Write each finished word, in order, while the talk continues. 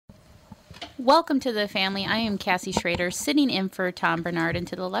Welcome to the family. I am Cassie Schrader, sitting in for Tom Bernard, and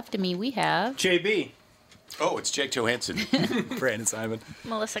to the left of me we have... JB. Oh, it's Jake Johannsen. Brandon Simon.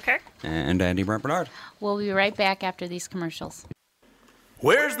 Melissa Kirk. And Andy Brent Bernard. We'll be right back after these commercials.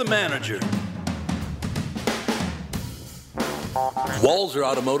 Where's the manager? Walzer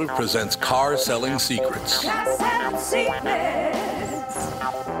Automotive presents Car Selling Secrets. Car selling secrets.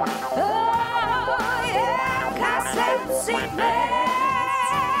 Oh, yeah, car selling secrets.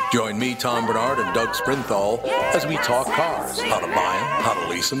 Join me, Tom Bernard, and Doug Sprinthal as we talk cars, how to buy them, how to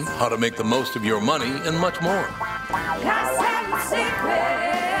lease them, how to make the most of your money, and much more. Car selling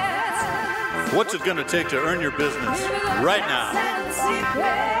secrets. What's it going to take to earn your business right now? Selling secrets.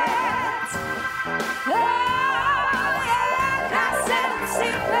 Oh, yeah, car selling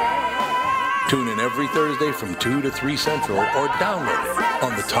secrets. Tune in every Thursday from 2 to 3 Central or download it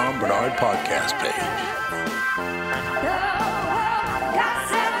on the Tom Bernard podcast page.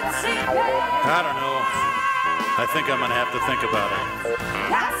 I don't know. I think I'm going to have to think about it.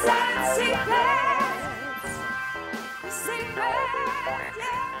 Car selling secrets. Secrets.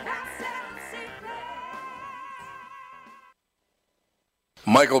 Yeah, car selling secrets.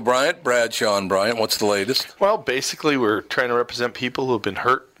 Michael Bryant, Bradshaw and Bryant, what's the latest? Well, basically, we're trying to represent people who have been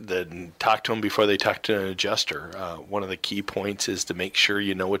hurt, then talk to them before they talk to an adjuster. One of the key points is to make sure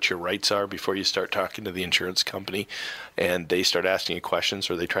you know what your rights are before you start talking to the insurance company, and they start asking you questions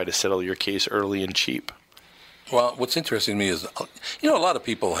or they try to settle your case early and cheap. Well, what's interesting to me is, a lot of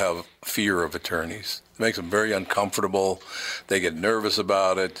people have fear of attorneys. It makes them very uncomfortable. They get nervous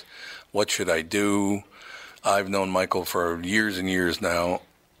about it. What should I do? I've known Michael for years and years now,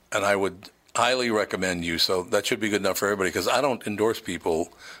 and I would highly recommend you. So that should be good enough for everybody, because I don't endorse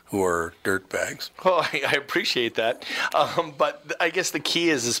people who are dirtbags. Well, I appreciate that. But I guess the key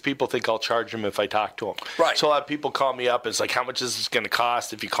is people think I'll charge them if I talk to them. Right. So a lot of people call me up. It's like, how much is this going to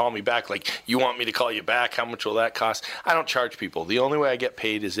cost if you call me back? Like, you want me to call you back? How much will that cost? I don't charge people. The only way I get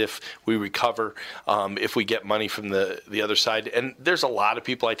paid is if we recover, if we get money from the other side. And there's a lot of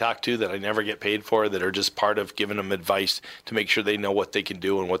people I talk to that I never get paid for that are just part of giving them advice to make sure they know what they can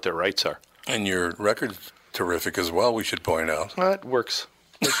do and what their rights are. And your record's terrific as well, we should point out. Well, it works.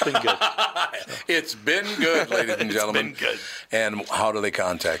 It's been good. It's been good, ladies and gentlemen. It's been good. And how do they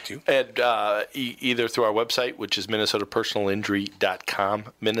contact you? And either through our website, which is minnesotapersonalinjury.com,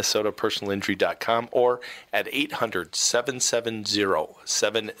 minnesotapersonalinjury.com, or at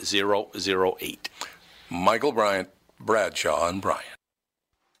 800-770-7008. Michael Bryant, Bradshaw and Bryant.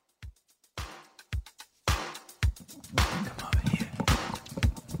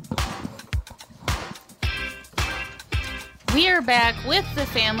 We are back with the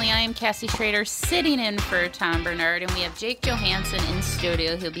family. I am Cassie Schrader, sitting in for Tom Bernard, and we have Jake Johannsen in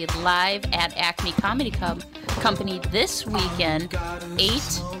studio. He'll be live at Acme Comedy Company this weekend, 8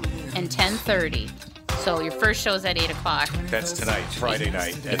 and 10:30. So your first show's at 8 o'clock. That's tonight, Friday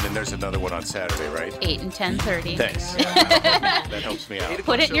night, and then there's another one on Saturday, right? 8 and 10:30. Thanks. That helps me out.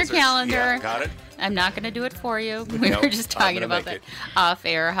 Put it in your calendar. Yeah, got it? I'm not going to do it for you. We Nope, were just talking I'm gonna about that make it. off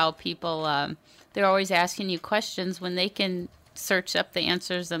air, how people, they're always asking you questions when they can search up the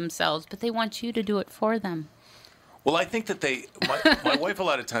answers themselves, but they want you to do it for them. Well, I think that my wife a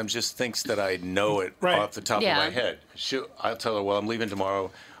lot of times just thinks that I know it off the top Yeah. of my head. I'll tell her, well, I'm leaving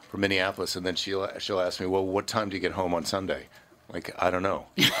tomorrow for Minneapolis, and then she'll ask me, well, what time do you get home on Sunday? Like, I don't know.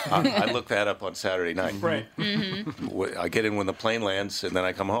 I look that up on Saturday night. Right. Mm-hmm. I get in when the plane lands, and then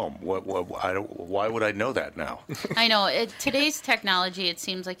I come home. Why would I know that now? I know. Today's technology, it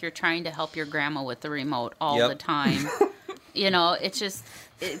seems like you're trying to help your grandma with the remote all Yep. the time.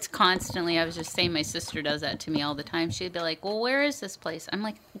 It's constantly, I was just saying, my sister does that to me all the time. She'd be like, well, where is this place? I'm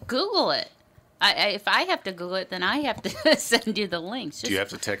like, Google it. If I have to Google it, then I have to send you the links. Do you have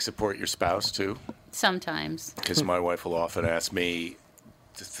to tech support your spouse, too? Sometimes. Because my wife will often ask me,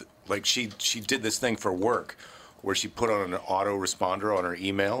 like she did this thing for work where she put on an autoresponder on her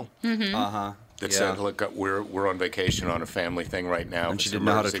email. Mm-hmm. Uh-huh. That said, look, we're on vacation on a family thing right now. And she didn't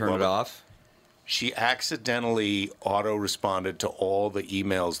know how to turn it off? She accidentally auto-responded to all the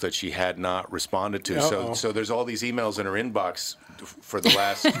emails that she had not responded to. So there's all these emails in her inbox for the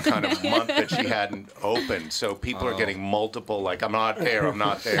last kind of month that she hadn't opened. So people are getting multiple, like, I'm not there, I'm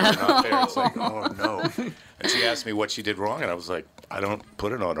not there, I'm not there. It's like, oh, no. And she asked me what she did wrong, and I was like, I don't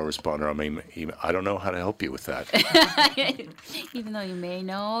put an autoresponder on my email. I don't know how to help you with that. Even though you may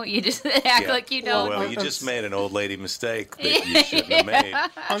know, you just act like you don't. Well, you just made an old lady mistake that you shouldn't have made.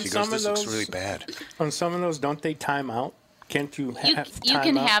 She goes, this looks really bad. On some of those, don't they time out? Can't you have You time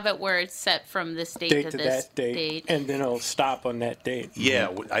can out? have it where it's set from this date to this that date, and then it'll stop on that date.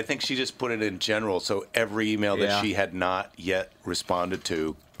 Yeah, I think she just put it in general, so every email that she had not yet responded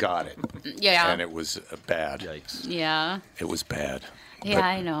to got it. Yeah. And it was bad. Yikes. Yeah. It was bad. Yeah, But-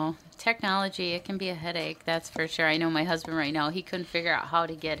 I know. Technology, it can be a headache, that's for sure. I know my husband right now, he couldn't figure out how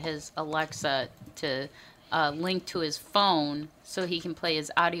to get his Alexa to link to his phone so he can play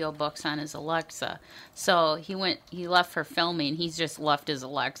his audiobooks on his Alexa. So he left for filming. He's just left his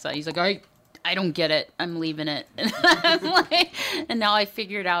Alexa. He's like, I don't get it. I'm leaving it. And now I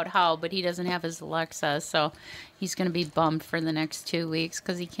figured out how, but he doesn't have his Alexa. So he's going to be bummed for the next 2 weeks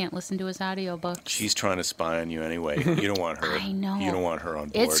because he can't listen to his audiobooks. She's trying to spy on you anyway. You don't want her. I know. You don't want her on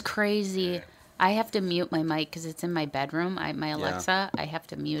board. It's crazy. Yeah. I have to mute my mic because it's in my bedroom. My Alexa, I have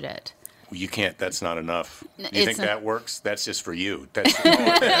to mute it. You can't. That's not enough. You It's think not- that works? That's just for you. That's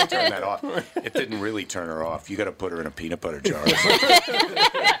I turn that off. It didn't really turn her off. You got to put her in a peanut butter jar.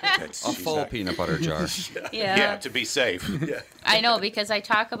 A full peanut butter jar. Yeah, to be safe. Yeah. I know, because I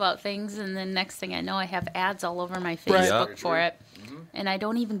talk about things, and then next thing I know, I have ads all over my Facebook Right. for it. And I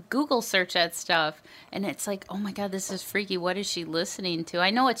don't even Google search that stuff. And it's like, oh my God, this is freaky. What is she listening to? I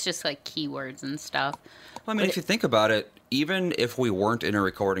know it's just like keywords and stuff. I mean, if you think about it, even if we weren't in a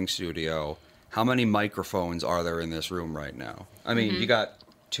recording studio, how many microphones are there in this room right now? I mean, you got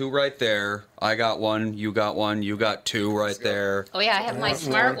 2 right there. I got 1. You got 1. You got 2 right there. Oh, yeah, I have my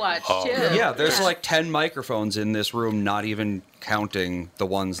smartwatch, too. Yeah, there's like 10 microphones in this room, not even counting the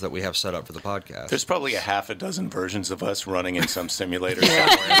ones that we have set up for the podcast. There's probably a half a dozen versions of us running in some simulator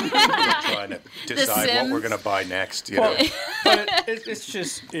somewhere, trying to decide what Sims. we're going to buy next. You Well, know? but it's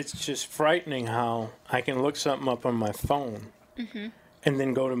just frightening how I can look something up on my phone and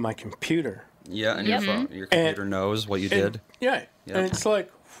then go to my computer. Yeah, and Yep. your computer knows what you did. Yeah, Yeah. and it's like,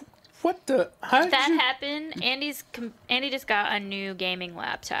 what the? How did That you? happened. Andy just got a new gaming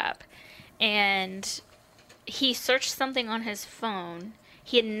laptop, and he searched something on his phone.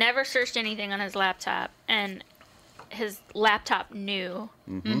 He had never searched anything on his laptop, and his laptop knew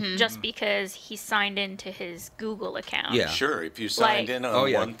just because he signed into his Google account. Yeah. Sure, if you signed Like- in on Oh,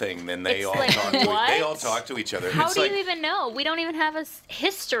 yeah. one thing, then they It's all like, talk. They what? all talk to each other. How It's do like, you even know? We don't even have a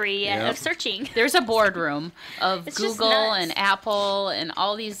history yet Yeah. of searching. There's a boardroom of It's just Google nuts. and Apple and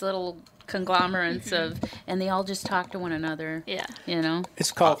all these little conglomerates and they all just talk to one another. Yeah. You know?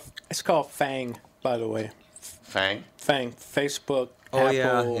 It's called Fang, by the way. Fang. Fang, Facebook, Oh,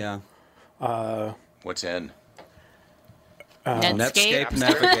 Apple. yeah. What's N? Netscape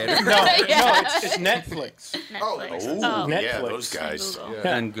Navigator. No, it's Netflix Netflix. Oh, yeah, Netflix. those guys. Google.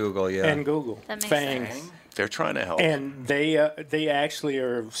 And Google, yeah. and Google. That makes Fang. sense. They're trying to help. And they actually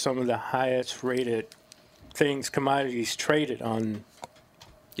are some of the highest rated commodities traded on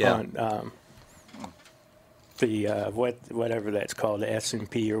yeah. on the whatever that's called, the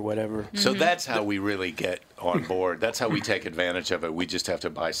S&P or whatever. So that's how we really get on board. That's how we take advantage of it. We just have to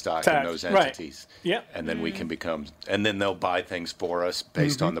buy stock in those Right. entities. Yep. And then we can become, and then they'll buy things for us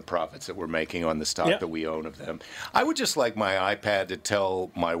based on the profits that we're making on the stock Yep. that we own of them. I would just like my iPad to tell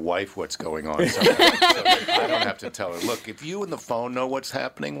my wife what's going on. So that I don't have to tell her, look, if you and the phone know what's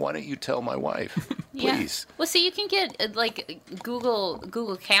happening, why don't you tell my wife? Please. Yeah. Well, see, you can get like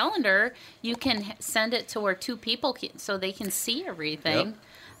Google Calendar. You can send it to where 2 people so they can see everything. Yep.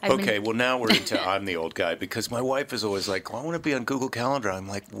 I've been- Okay, well, now we're into I'm the old guy because my wife is always like, well, I want to be on Google Calendar. I'm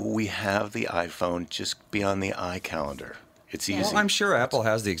like, well, we have the iPhone. Just be on the iCalendar. It's easy. Well, I'm sure Apple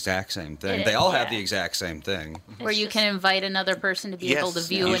has the exact same thing. It They is, all have yeah. the exact same thing. where you can invite another person to be able to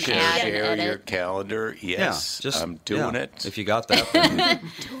view you and can add and share edit. your calendar. Yes, yeah, just I'm doing yeah. it. If you got that, then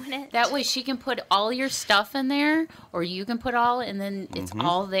Doing it. That way she can put all your stuff in there, or you can put all, and then it's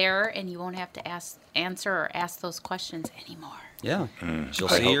all there, and you won't have to answer or ask those questions anymore. yeah, she'll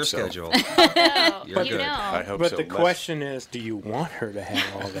I see hope your so. schedule. Oh, You're you good. I know. hope But so. the Less- question is, do you want her to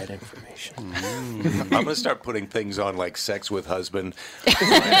have all that information? I'm going to start putting things on like sex with husband.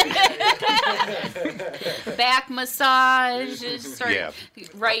 Back massage, just start Yeah.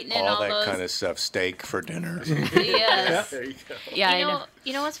 writing in all all that those. kind of stuff. Steak for dinner. Yes. Yeah, I You know. know,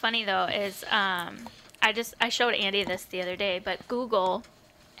 you know what's funny though is I showed Andy this the other day, but Google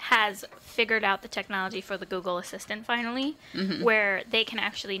has figured out the technology for the Google Assistant finally, where they can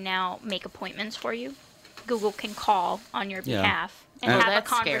actually now make appointments for you. Google can call on your Yeah. behalf and And- have a That's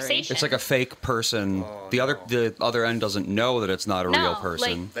scary. conversation. It's like a fake person. The other end doesn't know that it's not a No, real like-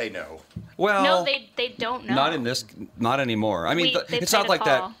 person. They know. Well, no, they don't know. not anymore. I mean, They it's played not a like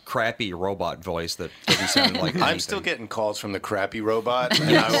call. that crappy robot voice that doesn't sound like anything. I'm still getting calls from the crappy robot,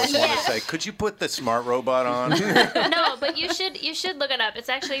 and I always want to say, could you put the smart robot on? No, but you should look it up. It's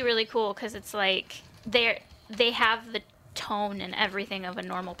actually really cool because it's like they have the tone and everything of a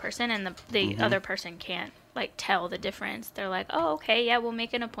normal person, and the other person can't like tell the difference. They're like, oh, okay, yeah, we'll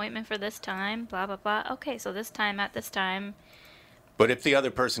make an appointment for this time, blah blah blah. Okay, so this time at this time. But if the other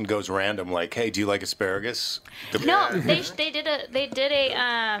person goes random, like, "Hey, do you like asparagus?" No, they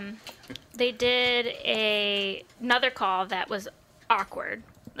did another call that was awkward.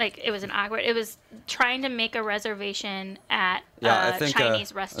 Like it was it was trying to make a reservation at I think,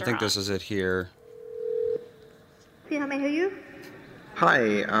 Chinese restaurant. I think this is it here. See how may I hear you?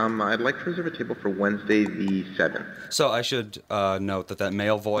 Hi, I'd like to reserve a table for Wednesday the 7th. So I should note that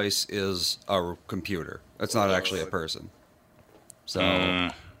male voice is a computer. It's not actually a person. So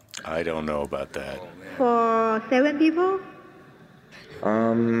I don't know about that. For 7 people?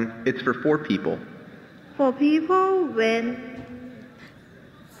 It's for 4 people. 4 people when?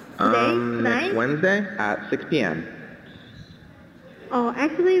 Today? Next Tonight? Wednesday at 6 p.m. Oh,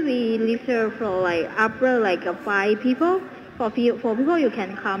 actually we reserve for like upper like 5 people. For 4 people you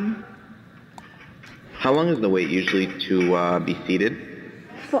can come. How long is the wait usually to be seated?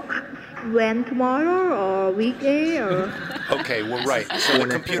 For when, tomorrow or weekday or? Okay, well, right. So the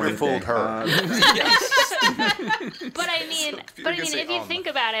computer fooled her. But I mean, if you think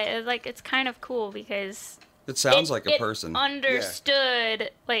about it, it's like it's kind of cool because it sounds like a person. Understood,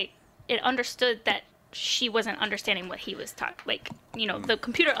 like it understood that she wasn't understanding what he was talking. Like the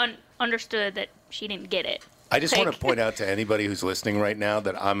computer understood that she didn't get it. I just want to point out to anybody who's listening right now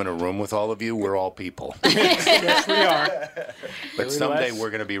that I'm in a room with all of you. We're all people. Yes, we are. But someday we're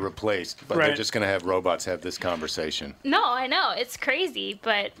going to be replaced. But they're just going to have robots have this conversation. No, I know. It's crazy.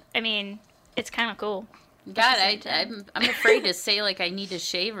 But, I mean, it's kind of cool. God, I'm afraid to say, like, I need to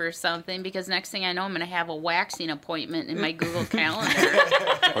shave or something because next thing I know, I'm going to have a waxing appointment in my Google Calendar.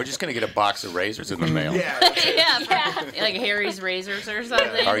 Or just going to get a box of razors in the mail. Yeah, like Harry's Razors or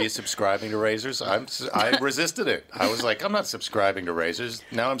something. Are you subscribing to razors? I resisted it. I was like, I'm not subscribing to razors.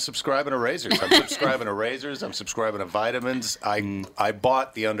 Now I'm subscribing to razors. I'm subscribing to razors. I'm subscribing to vitamins. I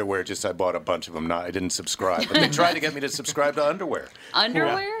bought the underwear, I bought a bunch of them. I didn't subscribe. But they tried to get me to subscribe to underwear.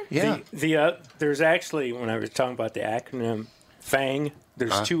 Underwear? Yeah. There's actually, when I was talking about the acronym FANG,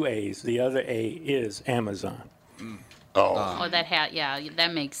 there's 2 A's. The other A is Amazon. Oh,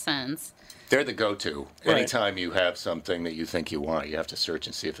 that makes sense. they're the go-to. Right. Anytime you have something that you think you want, you have to search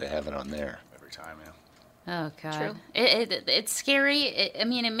and see if they have it on there. Every time, yeah. Oh, God. True. It's scary.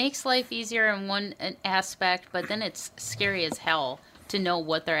 It makes life easier in one aspect, but then it's scary as hell to know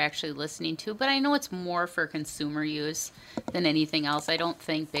what they're actually listening to. But I know it's more for consumer use than anything else. I don't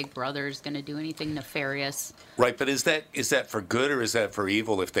think Big Brother is going to do anything nefarious. Right, but is that for good or is that for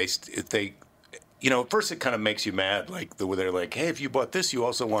evil? If they at first it kind of makes you mad, like they're like, hey, if you bought this, you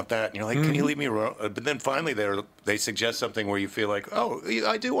also want that, and you're like, can you leave me alone? But then finally they suggest something where you feel like, oh,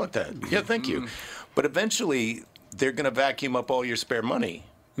 I do want that. Yeah, thank you. But eventually they're going to vacuum up all your spare money.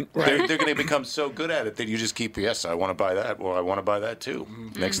 Right. They're going to become so good at it that you just keep, yes, I want to buy that. Well, I want to buy that too.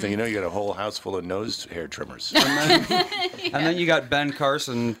 Next thing you know, you got a whole house full of nose hair trimmers. And then you got Ben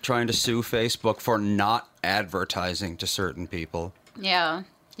Carson trying to sue Facebook for not advertising to certain people. Yeah.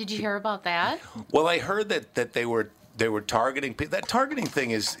 Did you hear about that? Well, I heard that they were targeting people. That targeting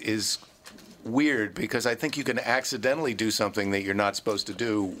thing is weird because I think you can accidentally do something that you're not supposed to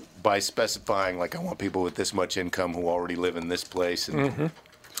do by specifying, like, I want people with this much income who already live in this place. And,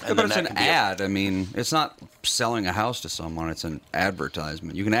 but it's an ad. I mean, it's not selling a house to someone. It's an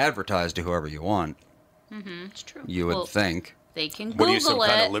advertisement. You can advertise to whoever you want. Mm-hmm. It's true. You would think. They can What Google are you, some it.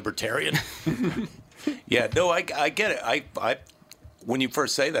 kind of libertarian? Yeah, no, I get it. I when you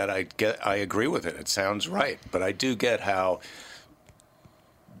first say that, I agree with it. It sounds right, but I do get how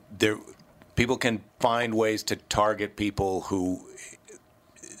people can find ways to target people who.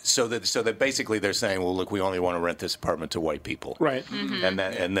 So that basically they're saying, well, look, we only want to rent this apartment to white people, right? And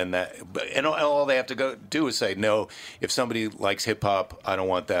all they have to do is say, no. If somebody likes hip hop, I don't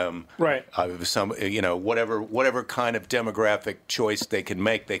want them, right? Whatever kind of demographic choice they can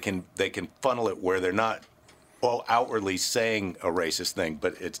make, they can funnel it where they're not all outwardly saying a racist thing,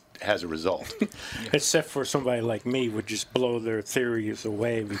 but it has a result. Except for somebody like me would just blow their theories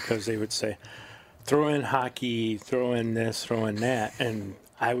away because they would say, throw in hockey, throw in this, throw in that, and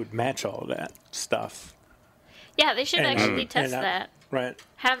I would match all that stuff. Yeah, they should actually test that. Right.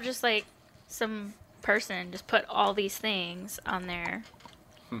 Have just like some person just put all these things on their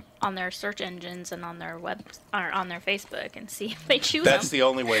search engines and on their web or on their Facebook and see if they choose That's them. the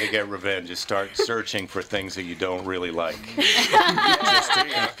only way to get revenge is start searching for things that you don't really like. Just to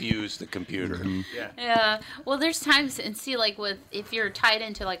confuse the computer. Mm-hmm. Yeah. Well, there's times, and see, like, if you're tied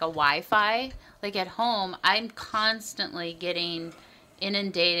into, like, a Wi-Fi, like, at home, I'm constantly getting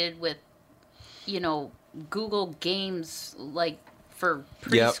inundated with, Google Games, like, for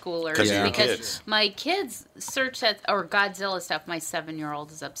Yep. preschoolers 'Cause of your because kids. my kids search that or Godzilla stuff. My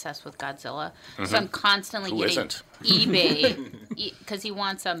 7-year-old is obsessed with Godzilla, so I'm constantly Who getting isn't? eBay because he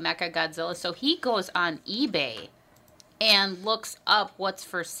wants a Mecha Godzilla. So he goes on eBay and looks up what's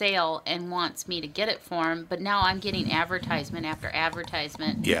for sale and wants me to get it for him. But now I'm getting advertisement after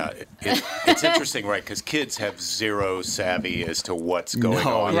advertisement. Yeah, it's interesting, right? Because kids have zero savvy as to what's going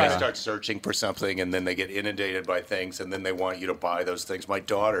on. yeah. They start searching for something, and then they get inundated by things, and then they want you to buy those things. My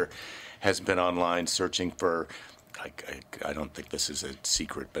daughter has been online searching for. I don't think this is a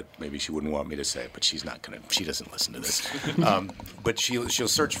secret, but maybe she wouldn't want me to say it. But she's not gonna. She doesn't listen to this. But she'll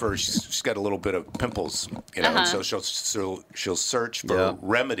search for. She's got a little bit of pimples, and so she'll search for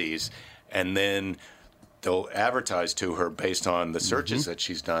remedies, and then they'll advertise to her based on the searches that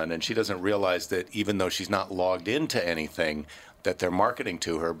she's done, and she doesn't realize that even though she's not logged into anything, that they're marketing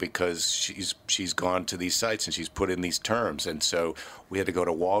to her because she's gone to these sites and she's put in these terms, and so we had to go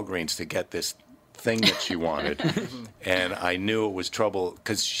to Walgreens to get this thing that she wanted, and I knew it was trouble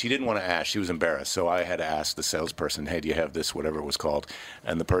because she didn't want to ask. She was embarrassed, so I had to ask the salesperson, "Hey, do you have this, whatever it was called?"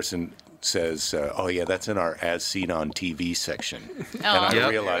 And the person says, "Oh yeah, that's in our as seen on TV section." And I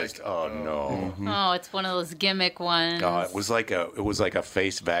realized, oh no, Oh, it's one of those gimmick ones. it was like a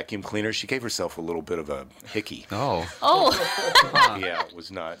face vacuum cleaner. She gave herself a little bit of a hickey. Oh, Yeah, it was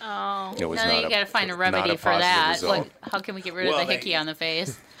not. Oh. It was now not you got to find a not remedy for positive that. result. Like, how can we get rid Well, of the hickey on the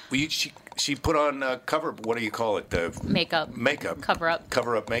face? Well, she put on cover. What do you call it? The Makeup. Cover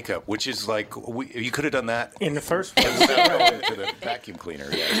up makeup, which is like you could have done that In the first place. without going to the vacuum cleaner.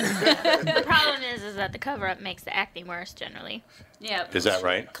 Yeah. The problem is that the cover-up makes the acne worse generally. Yeah. Is that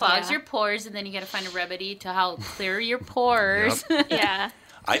right? Clogs Yeah. your pores, and then you got to find a remedy to how clear your pores. Yeah.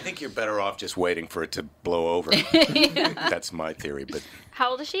 I think you're better off just waiting for it to blow over. That's my theory, but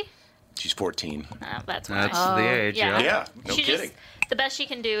How old is she? she's 14. Oh, that's why. That's the age, yeah. Yeah, no She kidding. The best she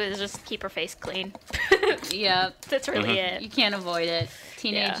can do is just keep her face clean. Yeah. That's really it. You can't avoid it.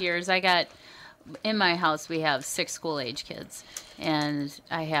 Teenage Yeah. years. In my house, we have 6 school-age kids. And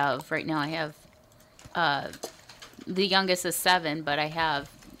right now I have, the youngest is 7, but I have,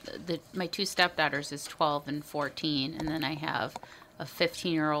 my 2 stepdaughters is 12 and 14. And then I have a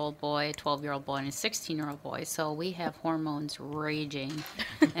 15-year-old boy, a 12-year-old boy, and a 16-year-old boy. So we have hormones raging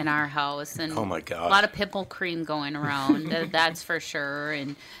in our house. And Oh, my God. a lot of pimple cream going around, that's for sure,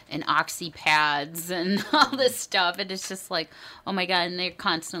 and oxy pads and all this stuff. And it's just like, oh my God, and they're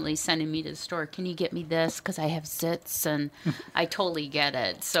constantly sending me to the store. Can you get me this? Because I have zits, and I totally get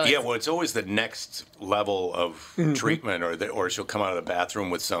it. So Yeah, well, it's always the next level of treatment, or she'll come out of the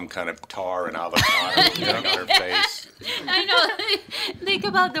bathroom with some kind of tar and avocado on her face. I know. Think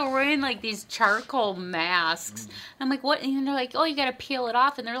about they're wearing like these charcoal masks. I'm like, what? And they're like, oh, you got to peel it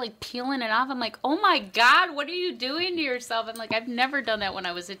off. And they're like peeling it off. I'm like, oh my God, what are you doing to yourself? I'm like, I've never done that when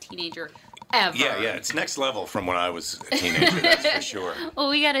I was a teenager, ever. Yeah, it's next level from when I was a teenager, that's for sure. Well,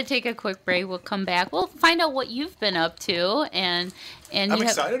 we got to take a quick break. We'll come back. We'll find out what you've been up to, and I'm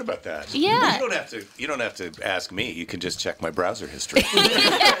excited about that. Yeah. You don't have to ask me. You can just check my browser history.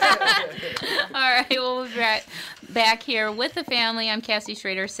 All right, we'll be back here with the family. I'm Cassie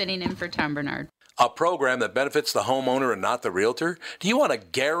Schrader, sitting in for Tom Bernard. A program that benefits the homeowner and not the realtor? Do you want a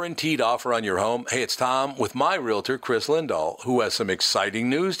guaranteed offer on your home? Hey, it's Tom with my realtor, Chris Lindahl, who has some exciting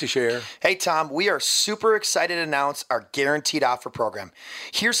news to share. Hey, Tom, we are super excited to announce our Guaranteed Offer program.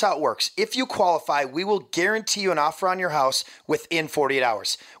 Here's how it works. If you qualify, we will guarantee you an offer on your house within 48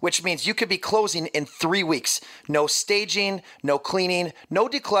 hours, which means you could be closing in 3 weeks. No staging, no cleaning, no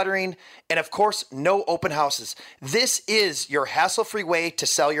decluttering, and of course, no open houses. This is your hassle-free way to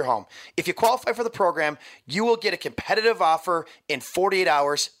sell your home. If you qualify for the program, you will get a competitive offer in 48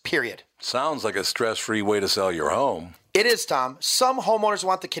 hours, period. Sounds like a stress-free way to sell your home. It is, Tom. Some homeowners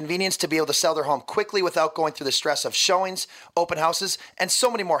want the convenience to be able to sell their home quickly without going through the stress of showings, open houses, and so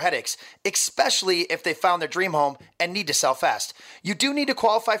many more headaches, especially if they found their dream home and need to sell fast. You do need to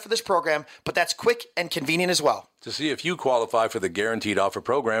qualify for this program, but that's quick and convenient as well. To see if you qualify for the Guaranteed Offer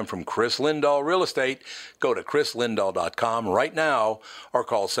program from Chris Lindahl Real Estate, go to chrislindahl.com right now or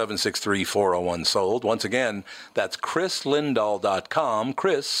call 763-401-SOLD. Once again, that's chrislindahl.com,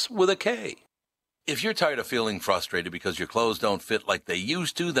 Chris with a K. If you're tired of feeling frustrated because your clothes don't fit like they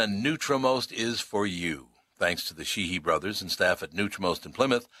used to, then Nutrimost is for you. Thanks to the Sheehy brothers and staff at Nutrimost in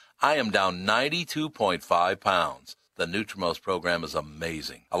Plymouth, I am down 92.5 pounds. The Nutrimost program is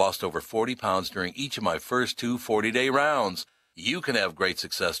amazing. I lost over 40 pounds during each of my first 2 40-day rounds. You can have great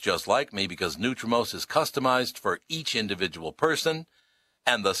success just like me because Nutrimost is customized for each individual person,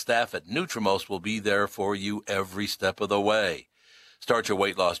 and the staff at Nutrimost will be there for you every step of the way. Start your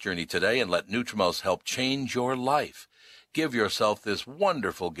weight loss journey today and let Nutrimost help change your life. Give yourself this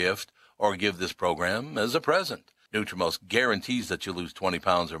wonderful gift or give this program as a present. Nutrimos guarantees that you lose 20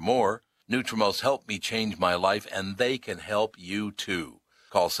 pounds or more. Nutrimos help me change my life, and they can help you too.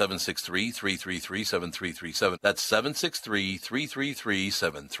 Call 763-333-7337. That's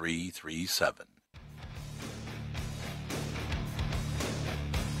 763-333-7337.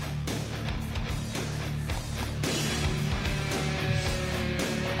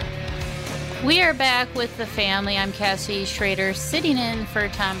 We are back with the family. I'm Cassie Schrader, sitting in for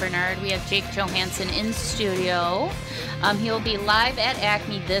Tom Bernard. We have Jake Johannsen in studio. He'll be live at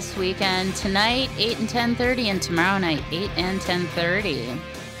Acme this weekend, tonight, 8 and 10:30, and tomorrow night, 8 and 10:30.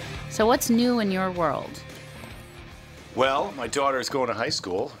 So what's new in your world? Well, my daughter is going to high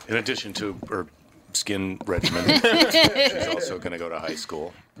school, in addition to her skin regimen. She's also going to go to high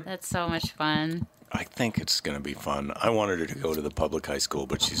school. That's so much fun. I think it's going to be fun. I wanted her to go to the public high school,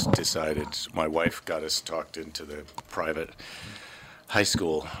 but she's decided. My wife got us talked into the private high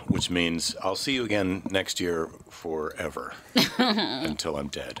school, which means I'll see you again next year forever until I'm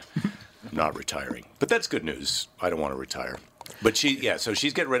dead. I'm not retiring. But that's good news. I don't want to retire. But so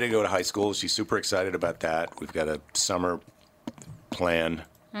she's getting ready to go to high school. She's super excited about that. We've got a summer plan.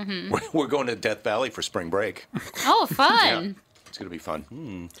 Mm-hmm. We're going to Death Valley for spring break. Oh, fun. Yeah. It's going to be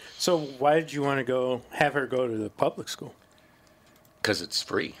fun. So why did you want to have her go to the public school? Because it's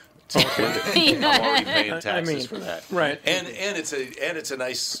free. It's included. I'm already paying taxes for that. Right. And it's a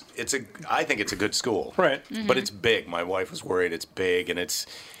nice. I think it's a good school. Right. Mm-hmm. But it's big. My wife was worried it's big, and it's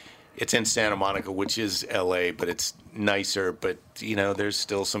in Santa Monica, which is L.A., but it's nicer. But there's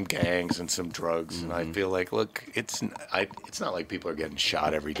still some gangs and some drugs, and I feel like, look, it's not like people are getting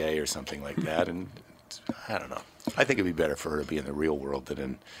shot every day or something like that, and I don't know. I think it'd be better for her to be in the real world than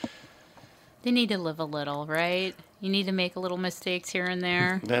in. They need to live a little, right? You need to make a little mistakes here and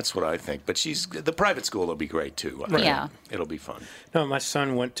there. That's what I think. But the private school will be great too. Right. Yeah. It'll be fun. No, my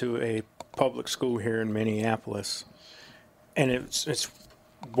son went to a public school here in Minneapolis, and it's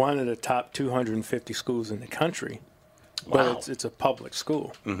one of the top 250 schools in the country. Wow. But it's a public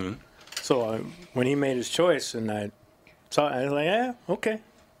school. Mm-hmm. So when he made his choice, and I was like, yeah, okay.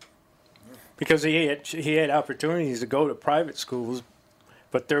 Because he had opportunities to go to private schools,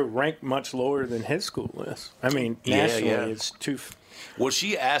 but they're ranked much lower than his school is. I mean, nationally, it's too. Well,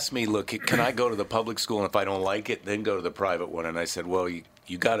 she asked me, look, can I go to the public school, and if I don't like it, then go to the private one? And I said, well, you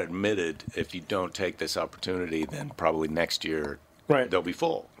got admitted. If you don't take this opportunity, then probably next year they'll be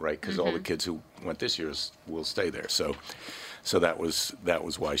full, right? Because all the kids who went this year will stay there. So that was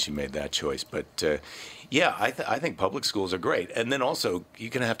why she made that choice. But I think public schools are great. And then also, you're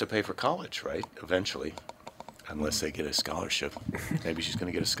going to have to pay for college, right? Eventually, unless they get a scholarship. Maybe she's going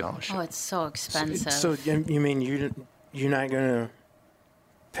to get a scholarship. Oh, it's so expensive. So you mean you're not going to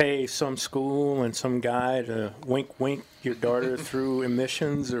pay some school and some guy to wink your daughter through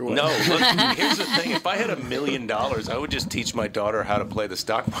emissions or what? No, look, here's the thing. If I had $1 million, I would just teach my daughter how to play the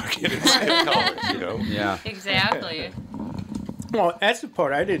stock market and skip college, Yeah. Exactly. Well, that's the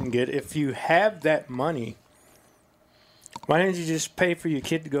part I didn't get. If you have that money, why didn't you just pay for your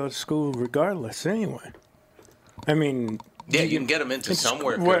kid to go to school regardless anyway? I mean... Yeah, you can get them into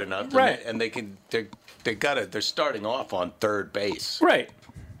somewhere good enough. Right. And they're starting off on third base. Right.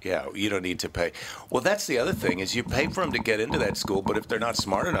 Yeah, you don't need to pay. Well, that's the other thing, is you pay for them to get into that school, but if they're not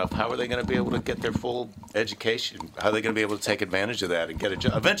smart enough, how are they going to be able to get their full education? How are they going to be able to take advantage of that and get a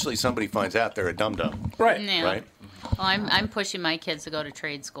job? Eventually, somebody finds out they're a dum-dum. Right. Yeah. Right? Well, I'm pushing my kids to go to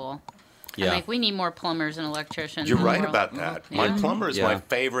trade school. Yeah. I'm like, we need more plumbers and electricians. You're in the right world. about that. Yeah. My plumber is my Yeah.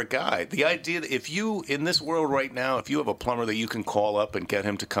 favorite guy. The idea that if you, in this world right now, if you have a plumber that you can call up and get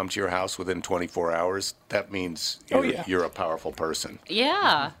him to come to your house within 24 hours, that means you're a powerful person.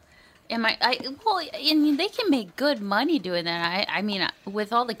 Yeah. And they can make good money doing that. I mean,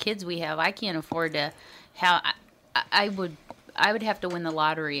 with all the kids we have, I can't afford to have. I would have to win the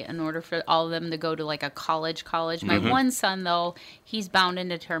lottery in order for all of them to go to like a college. My one son, though, he's bound and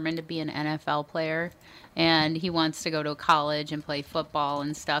determined to be an NFL player, and he wants to go to college and play football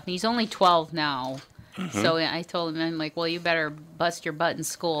and stuff. And he's only 12 now, so I told him, I'm like, well, you better bust your butt in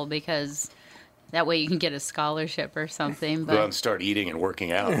school because that way you can get a scholarship or something. But Go out and start eating and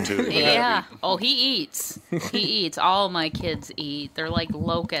working out, too. yeah. Oh, he eats. He eats. All my kids eat. They're like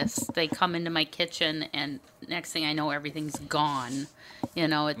locusts. They come into my kitchen, and next thing I know, everything's gone.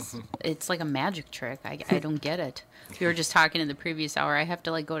 It's like a magic trick. I don't get it. We were just talking in the previous hour. I have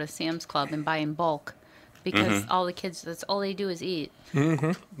to like go to Sam's Club and buy in bulk because all the kids, that's all they do is eat.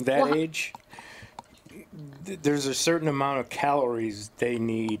 That age, there's a certain amount of calories they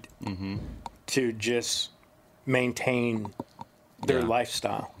need to just maintain their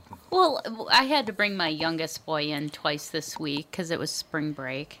lifestyle. Well, I had to bring my youngest boy in twice this week because it was spring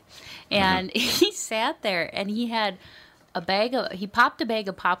break. And he sat there and he had he popped a bag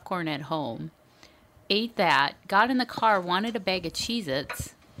of popcorn at home, ate that, got in the car, wanted a bag of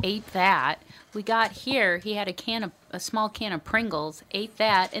Cheez-Its, ate that. We got here, he had a small can of Pringles, ate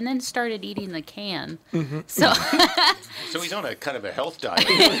that, and then started eating the can. So So he's on a kind of a health diet.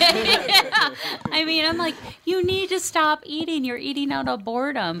 I mean, I'm like, you need to stop eating. You're eating out of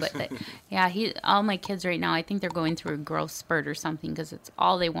boredom. But yeah, all my kids right now, I think they're going through a growth spurt or something because it's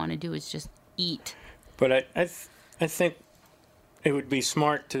all they want to do is just eat. But I think it would be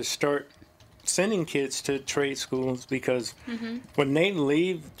smart to start sending kids to trade schools because when they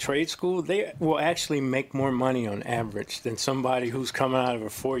leave trade school, they will actually make more money on average than somebody who's coming out of a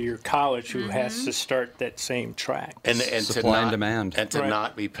 4-year college who has to start that same track. And Supply and demand. And to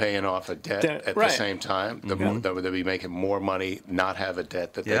not be paying off a debt at the same time. They'll be making more money, not have a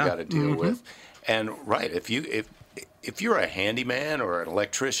debt that they got to deal with. And if you're a handyman or an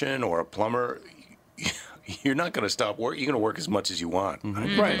electrician or a plumber, you're not going to stop work. You're going to work as much as you want in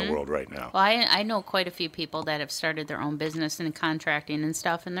the world right now. Well, I know quite a few people that have started their own business and contracting and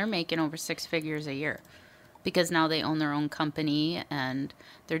stuff, and they're making over 6 figures a year because now they own their own company and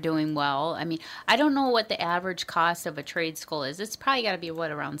they're doing well. I mean, I don't know what the average cost of a trade school is. It's probably got to be,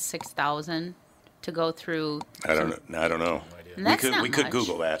 around $6,000 to go through. I don't know. We could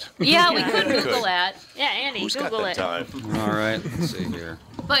Google that. Yeah, we could Google that. Yeah, Andy, Who's Google got that it. time? All right, let's see here.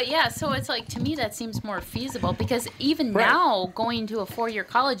 But yeah, so it's like, to me, that seems more feasible because even now, going to a 4-year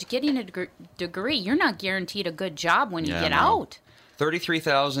college, getting a degree, you're not guaranteed a good job when you get out.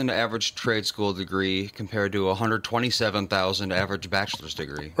 $33,000 average trade school degree compared to $127,000 average bachelor's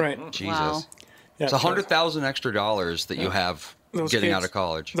degree. Right. Jesus. Wow. Yeah, It's $100,000 extra dollars that you have getting out of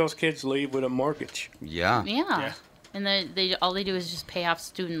college. Those kids leave with a mortgage. Yeah. Yeah. And all they do is just pay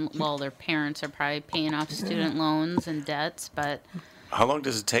off their parents are probably paying off student loans and debts, but... How long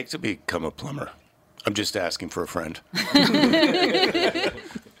does it take to become a plumber? I'm just asking for a friend. I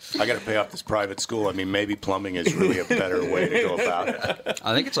got to pay off this private school. I mean, maybe plumbing is really a better way to go about it.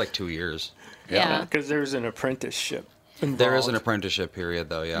 I think it's like 2 years. Yeah. Because there's an apprenticeship involved. There is an apprenticeship period,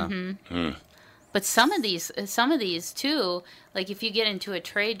 though, yeah. But some of these too, like if you get into a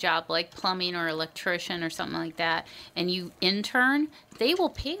trade job like plumbing or electrician or something like that, and you intern, they will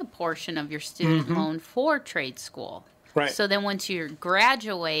pay a portion of your student loan for trade school. Right. So then once you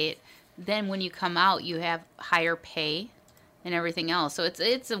graduate, then when you come out, you have higher pay and everything else. So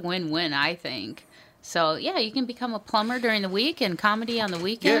it's a win-win, I think. So, yeah, you can become a plumber during the week and comedy on the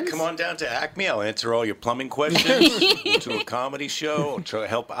weekends. Yeah, come on down to Acme. I'll answer all your plumbing questions. We'll do a comedy show. I'll try to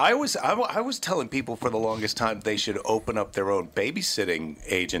help. I was telling people for the longest time they should open up their own babysitting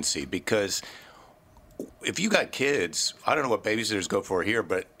agency because if you got kids, I don't know what babysitters go for here,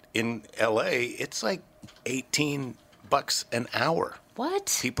 but in L.A., it's like $18 an hour.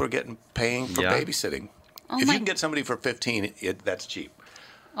 What? People are paying for babysitting. Oh if you can get somebody for $15, that's cheap.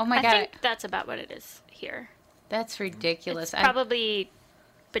 Oh my God. I think that's about what it is here. That's ridiculous. It's probably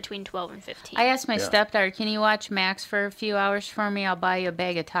between 12 and 15. I asked my stepdaughter, can you watch Max for a few hours for me? I'll buy you a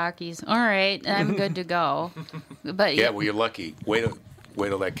bag of Takis. All right, I'm good to go. But yeah, well, you're lucky. Wait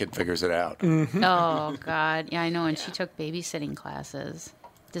till that kid figures it out. Oh, God. Yeah, I know. And she took babysitting classes.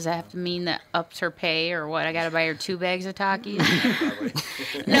 Does that have to mean that ups her pay or what? I got to buy her 2 bags of Takis?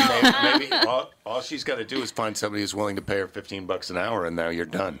 Maybe all she's got to do is find somebody who's willing to pay her $15 an hour, and now you're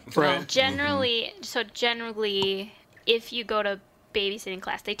done. Well, generally, if you go to babysitting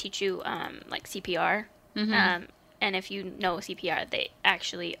class, they teach you like CPR. And if you know CPR, they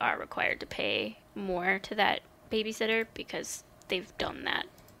actually are required to pay more to that babysitter because they've done that.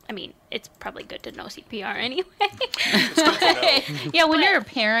 I mean, it's probably good to know CPR anyway. Yeah, when you're a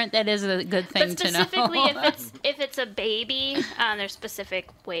parent, that is a good thing to know. But specifically, if it's a baby, there's specific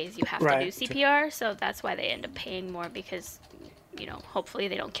ways you have to do CPR. So that's why they end up paying more because, hopefully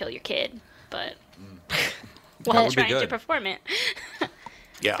they don't kill your kid, but while trying to perform it.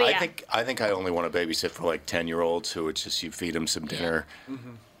 Yeah, I think I only want to babysit for like 10-year-olds who it's just you feed them some dinner.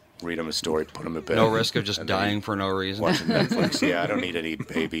 Read them a story, put them to bed. No risk of just dying for no reason. Watching Netflix. Yeah, I don't need any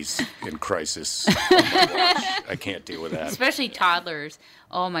babies in crisis on my watch. I can't deal with that. Especially toddlers.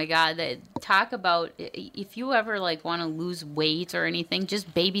 Oh my God! Talk about if you ever want to lose weight or anything,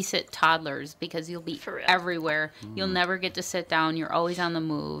 just babysit toddlers because you'll be everywhere. You'll never get to sit down. You're always on the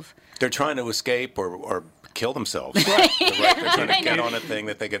move. They're trying to escape or kill themselves. They're trying to get on a thing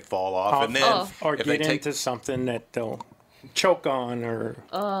that they could fall off, and then or get into something that they'll choke on or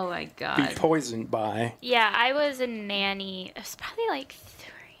oh my God, be poisoned by. Yeah, I was a nanny. It was probably like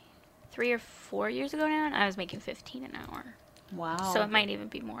 3 or 4 years ago now, and I was making $15 an hour. Wow. So it might even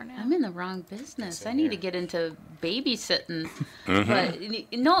be more now. I'm in the wrong business. I need to get into babysitting. Mm-hmm.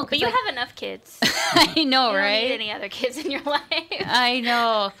 But no, But you have enough kids. I know, You don't right? need any other kids in your life. I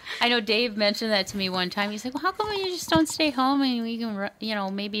know. Dave mentioned that to me one time. He's like, "Well, how come you just don't stay home and we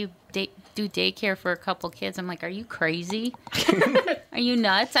can, maybe do daycare for a couple kids?" I'm like, "Are you crazy? Are you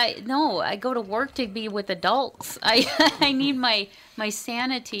nuts? I go to work to be with adults. I need my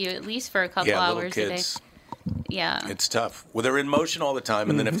sanity at least for a couple hours a day." Yeah. It's tough. Well, they're in motion all the time,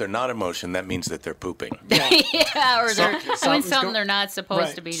 and then if they're not in motion, that means that they're pooping. Yeah, or they're doing something they're not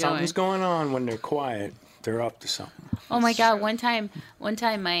supposed to be doing. Something's going on when they're quiet. They're up to something. Oh my God! One time,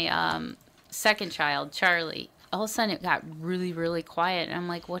 my second child, Charlie, all of a sudden it got really, really quiet, and I'm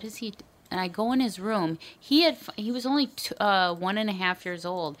like, "What is he?" And I go in his room. He was only 1.5 years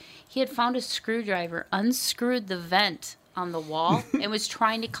old. He had found a screwdriver, unscrewed the vent on the wall, and was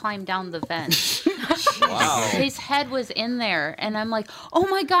trying to climb down the vent. Wow. His head was in there, and I'm like, "Oh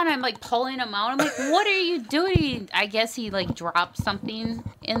my God!" I'm like pulling him out. I'm like, "What are you doing?" I guess he like dropped something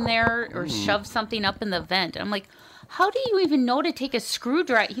in there or shoved something up in the vent. I'm like, "How do you even know to take a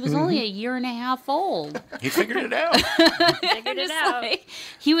screwdriver?" He was only 1.5 years old. He figured it out. Figured it out.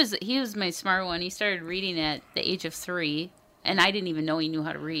 He was my smart one. He started reading at the age of 3, and I didn't even know he knew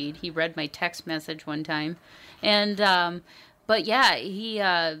how to read. He read my text message one time, and but yeah, he.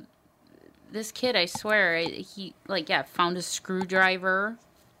 This kid, I swear, he found a screwdriver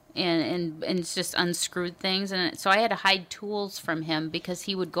and just unscrewed things, and so I had to hide tools from him because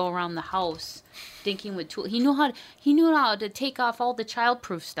he would go around the house dinking with tools. He knew how to take off all the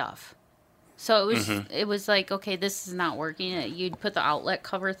childproof stuff. So it was like, okay, this is not working. You'd put the outlet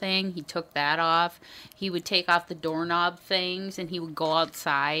cover thing. He took that off. He would take off the doorknob things, and he would go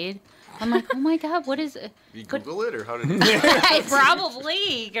outside. I'm like, oh my God, what is it? You Google it, or how did you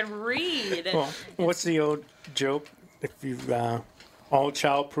Probably. You can read. Well, what's the old joke? If you've all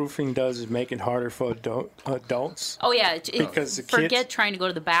childproofing does is make it harder for adults. Oh yeah, because the forget kids, trying to go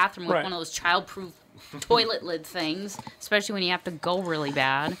to the bathroom with Right. one of those childproof toilet lid things, especially when you have to go really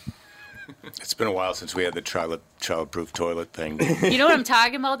bad. It's been a while since we had the childproof toilet thing. You know what I'm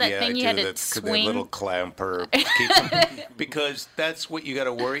talking about? That Yeah, thing I you do. had to That's the swing. little clamper. Because that's what you got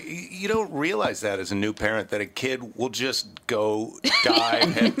to worry. You don't realize that as a new parent, that a kid will just go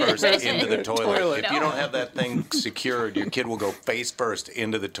dive headfirst into the toilet. If you don't have that thing secured, your kid will go face first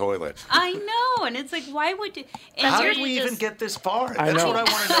into the toilet. I know, and it's like, why would you? And How you're did we even just- get this far? I That's know. what I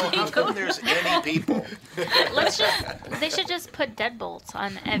want to know. How come there's any people? They should just put deadbolts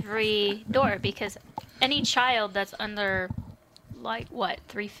on every door, because any child that's under,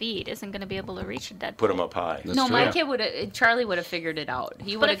 3 feet isn't going to be able to reach a deadbolt. Put them up high. No, my kid Charlie would have figured it out.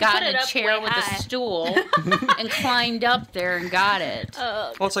 He would have if you put gotten it a up chair way with high. a stool and climbed up there and got it.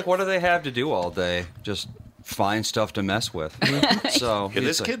 Well, it's like, what do they have to do all day? Just find stuff to mess with. So Yeah,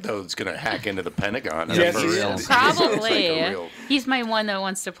 this kid, though, is going to hack into the Pentagon. Yes, For he real. is. Probably. It's like a real- He's my one that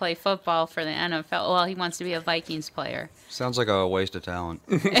wants to play football for the NFL. Well, he wants to be a Vikings player. sounds like a waste of talent.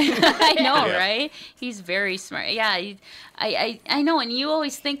 I know, Yeah. right? He's very smart. Yeah, I know. And you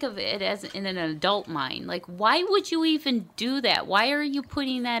always think of it as in an adult mind. Like, why would you even do that? Why are you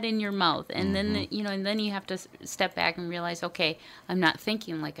putting that in your mouth? And then, and then you have to step back and realize, okay, I'm not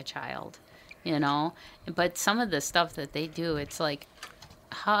thinking like a child, But some of the stuff that they do, it's like,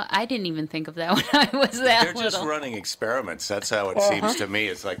 I didn't even think of that when I was that They're just little. running experiments. That's how it seems to me.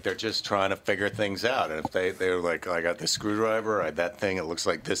 It's like they're just trying to figure things out. And if they're like, I got this screwdriver, that thing, it looks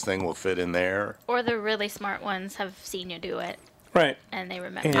like this thing will fit in there. Or the really smart ones have seen you do it, right? and they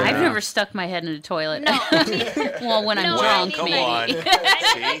remember. Yeah. I've never stuck my head in a toilet. No, I mean, Well, when I'm No, drunk, Come maybe. on.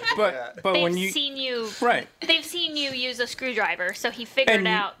 See? But they've when you seen you. right, They've seen you use a screwdriver, so he figured And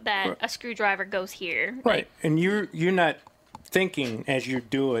you- out that a screwdriver goes here. right, and you're not thinking as you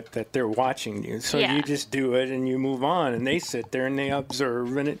do it that they're watching you, so Yeah. you just do it and you move on, and they sit there and they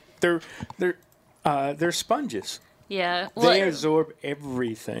observe, and they're sponges. Yeah. They absorb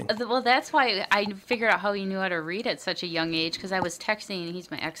everything. Well, that's why I figured out how he knew how to read at such a young age, because I was texting.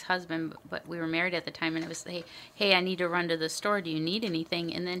 He's my ex-husband, but we were married at the time, and I was, hey, I need to run to the store. Do you need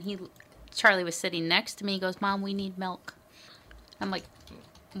anything? And then Charlie was sitting next to me. He goes, Mom, we need milk. I'm like,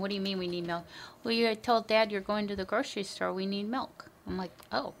 what do you mean we need milk? Well, you told Dad you're going to the grocery store. We need milk. I'm like,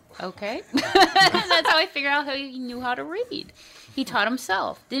 oh, okay. That's how I figured out how he knew how to read. He taught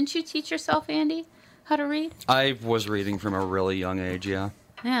himself. Didn't you teach yourself, Andy, how to read? I was reading from a really young age, yeah.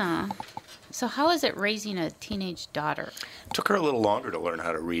 Yeah. So how is it raising a teenage daughter? Took her a little longer to learn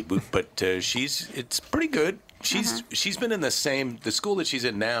how to read, but it's pretty good. She's been in the school that she's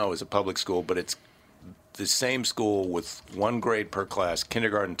in now is a public school, but it's the same school with one grade per class,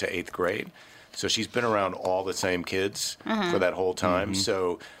 kindergarten to 8th grade. So she's been around all the same kids for that whole time.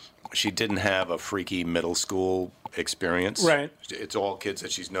 So she didn't have a freaky middle school experience. Right. It's all kids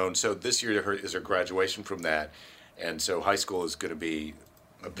that she's known. So this year is her graduation from that. And so high school is going to be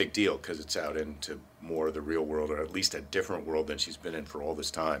a big deal because it's out into more of the real world, or at least a different world than she's been in for all this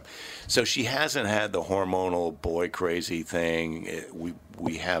time. So she hasn't had the hormonal boy crazy thing.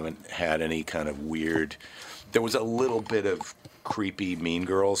 We haven't had any kind of weird. There was a little bit of creepy Mean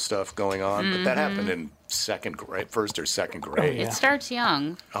Girl stuff going on, but that happened in first or second grade. It starts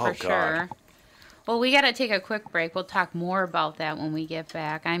young, for sure. Well, we got to take a quick break. We'll talk more about that when we get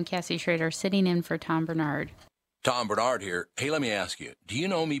back. I'm Cassie Schrader, sitting in for Tom Bernard. Tom Bernard here. Hey, let me ask you, do you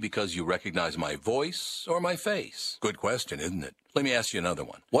know me because you recognize my voice or my face? Good question, isn't it? Let me ask you another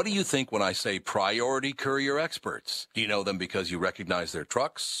one. What do you think when I say Priority Courier Experts? Do you know them because you recognize their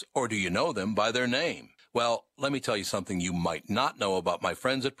trucks, or do you know them by their name? Well, let me tell you something you might not know about my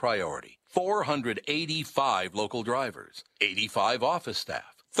friends at Priority. 485 local drivers, 85 office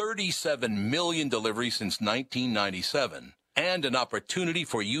staff, 37 million deliveries since 1997, and an opportunity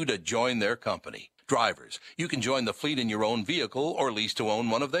for you to join their company. Drivers, you can join the fleet in your own vehicle or lease to own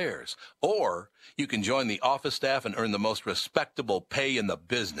one of theirs. Or you can join the office staff and earn the most respectable pay in the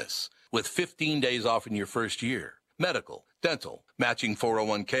business with 15 days off in your first year. Medical, dental, matching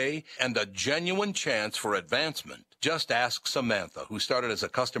 401k, and a genuine chance for advancement. Just ask Samantha, who started as a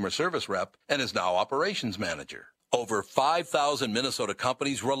customer service rep and is now operations manager. Over 5,000 Minnesota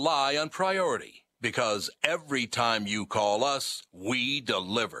companies rely on Priority because every time you call us, we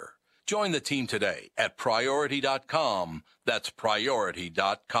deliver. Join the team today at Priority.com. That's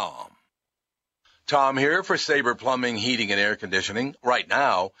Priority.com. Tom here for Sabre Plumbing, Heating, and Air Conditioning. Right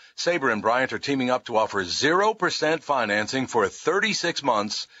now, Sabre and Bryant are teaming up to offer 0% financing for 36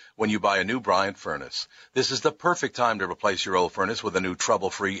 months when you buy a new Bryant furnace. This is the perfect time to replace your old furnace with a new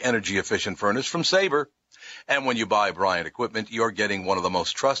trouble-free, energy-efficient furnace from Sabre. And when you buy Bryant equipment, you're getting one of the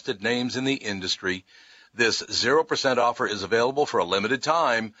most trusted names in the industry. This 0% offer is available for a limited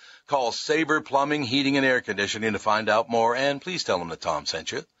time. Call Sabre Plumbing, Heating, and Air Conditioning to find out more, and please tell them that Tom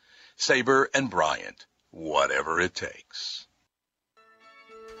sent you. Sabre and Bryant, whatever it takes.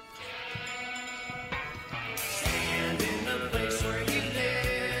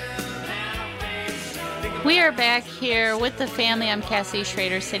 We are back here with the family. I'm Cassie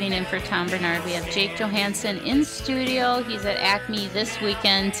Schrader, sitting in for Tom Bernard. We have Jake Johannsen in studio. He's at Acme this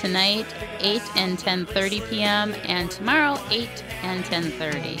weekend, tonight, 8 and 10:30 p.m., and tomorrow, 8 and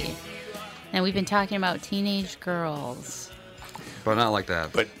 10:30. Now, we've been talking about teenage girls. But not like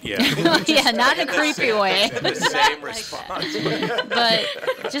that. But yeah. Yeah, not in a creepy way. The same response.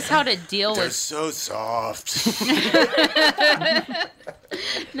 But just how to deal They're with... so soft.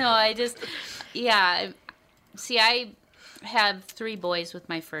 No, see, I had 3 boys with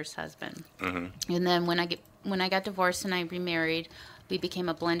my first husband. Mm-hmm. And then when I got divorced and I remarried, we became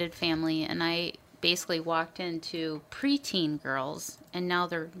a blended family, and I basically walked into preteen girls, and now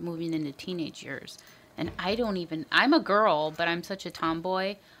they're moving into teenage years. And I'm a girl, but I'm such a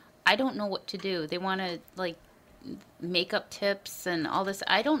tomboy. I don't know what to do. They want to, like, makeup tips and all this.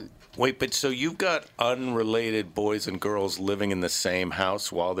 I don't... Wait, but so you've got unrelated boys and girls living in the same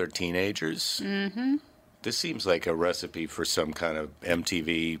house while they're teenagers? Mm-hmm. This seems like a recipe for some kind of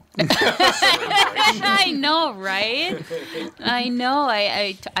MTV. I know, right? I know.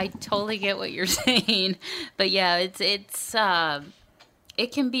 I totally get what you're saying. But yeah, it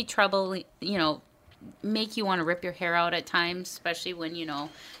can be trouble, make you want to rip your hair out at times, especially when, you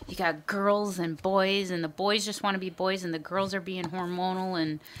got girls and boys, and the boys just want to be boys, and the girls are being hormonal,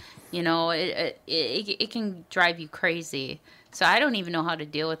 and, it can drive you crazy. So I don't even know how to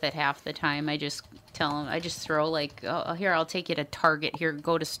deal with it half the time. I just tell them, I just throw like, oh, here, I'll take you to Target. Here,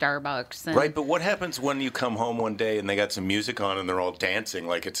 go to Starbucks. And right, but what happens when you come home one day and they got some music on and they're all dancing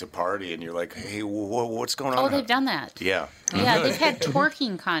like it's a party, and you're like, hey, what's going on? Oh, they've done that. Yeah. Yeah, they've had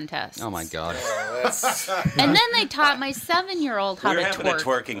twerking contests. Oh, my God. And then they taught my 7-year-old how to twerk. We're having a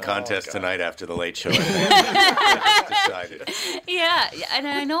twerking contest tonight after the Late Show. Decided. Yeah, and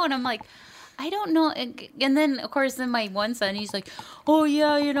I know, and I'm like, I don't know. And then, of course, my one son, he's like, oh,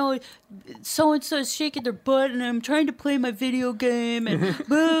 yeah, so-and-so is shaking their butt, and I'm trying to play my video game, and blah,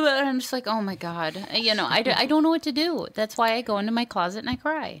 blah. And I'm just like, oh, my God. I don't know what to do. That's why I go into my closet and I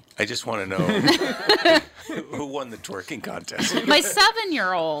cry. I just want to know who won the twerking contest. My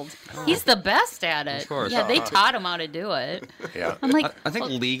 7-year-old. He's the best at it. Of course. Yeah, they taught him how to do it. Yeah. I'm like, I think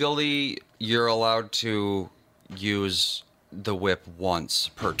legally you're allowed to use the whip once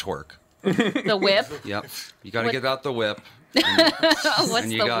per twerk. The whip? Yep. You got to get out the whip. What's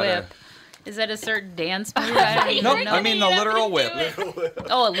the whip? Is that a certain dance move? I don't even Nope, know. I mean the literal whip.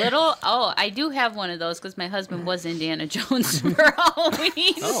 Oh, a little? Oh, I do have one of those because my husband was Indiana Jones for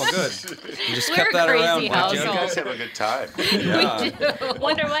Halloween. Oh, good. You just We're kept that crazy around. You household. guys have a good time. Yeah. We do.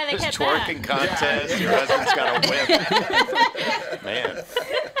 Wonder why they kept that. Twerking contest. Your husband's got a whip. Man.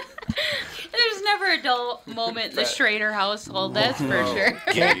 There's never a dull moment in the Schrader household, that's for sure.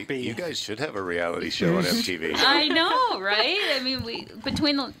 Can't be. You guys should have a reality show on MTV. I know, right? I mean,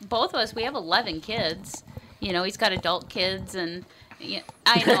 between both of us, we have 11 kids. You know, he's got adult kids, and yeah,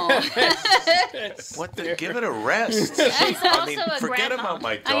 I know. What the? Give it a rest. I mean, forget grandma. about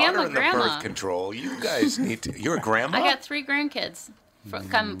my I am daughter a and the grandma. birth control. You guys need to. You're a grandma? I got 3 grandkids.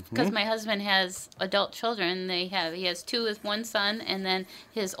 Because my husband has adult children. He has 2 with one son, and then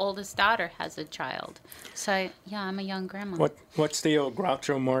his oldest daughter has a child. So, I'm a young grandma. What's the old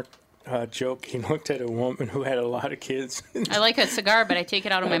Groucho Marx joke? He looked at a woman who had a lot of kids. I like a cigar, but I take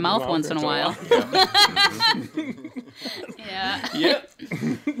it out of my mouth once in a while. Yeah. Yep.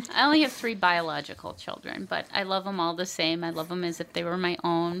 I only have 3 biological children, but I love them all the same. I love them as if they were my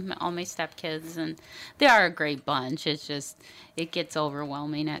own, all my stepkids, and they are a great bunch. It's just, it gets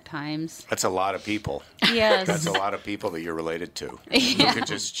overwhelming at times. That's a lot of people. Yes. That's a lot of people that you're related to. Yeah. You could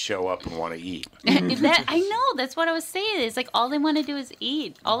just show up and want to eat. I know. That's what I was saying. It's like all they want to do is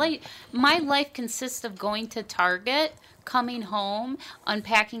eat. My life consists of going to Target, coming home,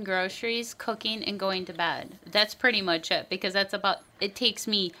 unpacking groceries, cooking, and going to bed. That's pretty much it, because it takes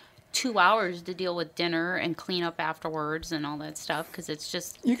me 2 hours to deal with dinner and clean up afterwards and all that stuff, because it's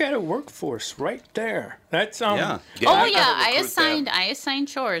just... You got a workforce right there. That's I assign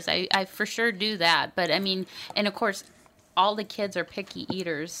chores. I for sure do that. But I mean, and of course, all the kids are picky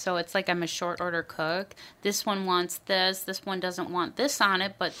eaters, so it's like I'm a short order cook. This one wants this one doesn't want this on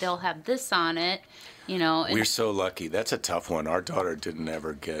it, but they'll have this on it, you know. We're so lucky. That's a tough one. Our daughter didn't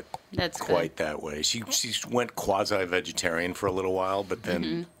ever get quite that way. She went quasi-vegetarian for a little while, but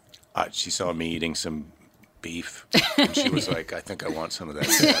then she saw me eating some beef, and she was like, I think I want some of that.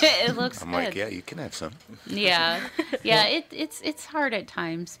 It looks I'm good. like, yeah, you can have some. Yeah. It's hard at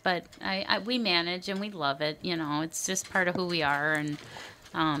times, but we manage and we love it. You know, it's just part of who we are. And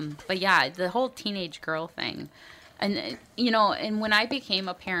but yeah, the whole teenage girl thing, and you know, and when I became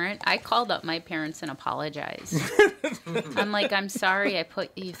a parent, I called up my parents and apologized. I'm like, I'm sorry I put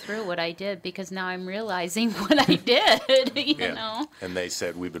you through what I did, because now I'm realizing what I did. You know. And they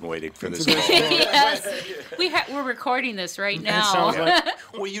said, we've been waiting for this. Yes, we're recording this right now.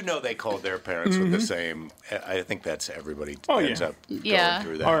 Well, you know, they called their parents with the same. I think that's everybody ends up going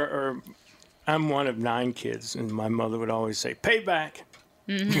through that. Or I'm one of 9 kids, and my mother would always say, "Payback."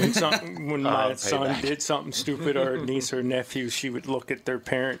 When my son did something stupid, or a niece or nephew, she would look at their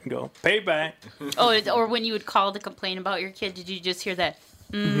parent and go, "Payback." Oh, or when you would call to complain about your kid, did you just hear that?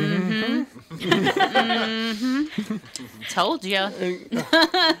 Told you.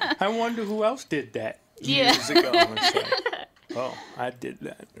 I wonder who else did that years ago. It's like, oh, I did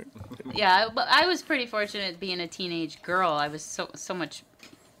that. Yeah, but I was pretty fortunate being a teenage girl. I was so much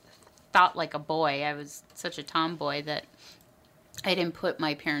thought like a boy. I was such a tomboy that I didn't put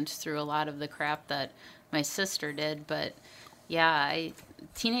my parents through a lot of the crap that my sister did. But yeah,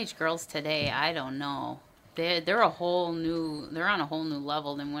 teenage girls today, I don't know. They're on a whole new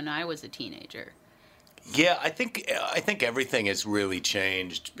level than when I was a teenager. Yeah, I think everything has really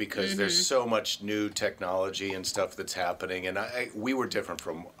changed because there's so much new technology and stuff that's happening, and we were different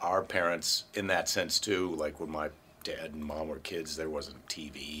from our parents in that sense too. Like when my dad and mom were kids, there wasn't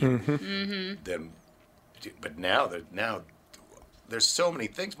TV. But now there's so many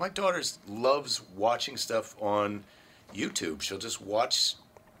things. My daughter loves watching stuff on YouTube. She'll just watch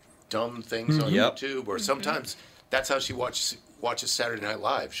dumb things on YouTube, or sometimes that's how she watches Saturday Night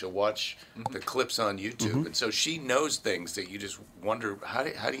Live. She'll watch the clips on YouTube, and so she knows things that you just wonder, how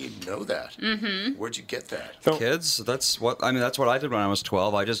do you know that? Where'd you get that? Kids, that's what I did when I was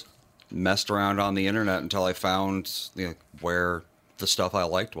 12. I just messed around on the internet until I found where the stuff I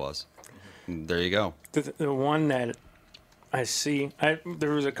liked was. And there you go. The one that I see,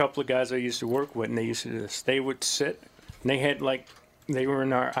 there was a couple of guys I used to work with, and they used to do this. They would sit, and they were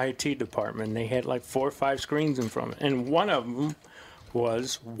in our IT department. They had like 4 or 5 screens in front of it. And one of them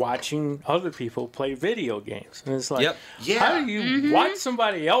was watching other people play video games. And it's like, how do you watch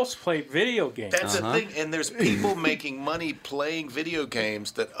somebody else play video games? That's the thing. And there's people making money playing video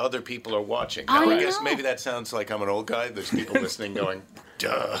games that other people are watching. Now, I guess maybe that sounds like I'm an old guy. There's people listening going,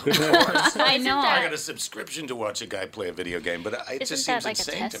 duh. I know. I got a subscription to watch a guy play a video game. But it just seems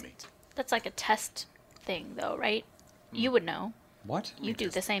insane to me. That's like a test thing, though, right? You would know. What? You do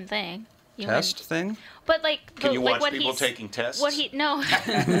the same thing. test thing. But like, Can you like watch what people he's, taking tests? What he no,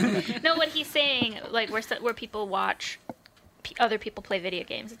 no. What he's saying, like where people watch other people play video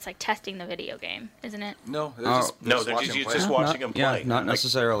games. It's like testing the video game, isn't it? No, they're just watching them play. Yeah, not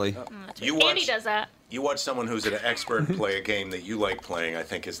necessarily. You Andy does that. You watch someone who's an expert play a game that you like playing, I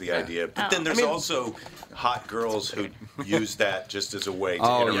think is the idea. But then there's also hot girls who use that just as a way to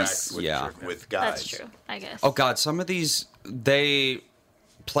interact with guys. That's true, I guess. Oh God, some of these, they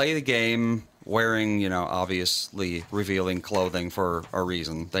play the game wearing, obviously revealing clothing for a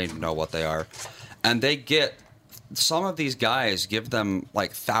reason. They know what they are. And they get, some of these guys give them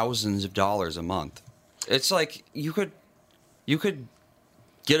like thousands of dollars a month. It's like you could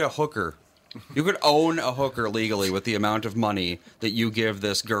get a hooker. You could own a hooker legally with the amount of money that you give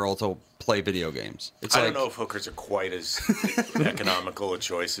this girl to play video games. It's I don't know if hookers are quite as economical a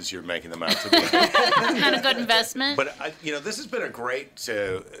choice as you're making them out to be. Not a good investment. But this has been a great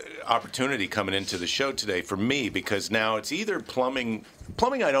opportunity coming into the show today for me, because now it's either plumbing.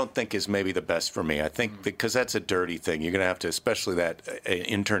 Plumbing, I don't think is maybe the best for me. I think because that's a dirty thing. You're going to have to, especially that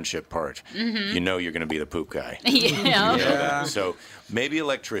internship part. Mm-hmm. You're going to be the poop guy. Yeah. So maybe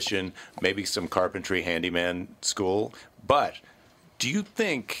electrician, maybe some carpentry handyman school. But do you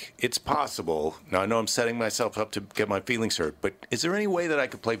think it's possible? Now I know I'm setting myself up to get my feelings hurt, but is there any way that I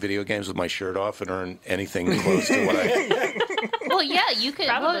could play video games with my shirt off and earn anything close to what I? Well, yeah, you could.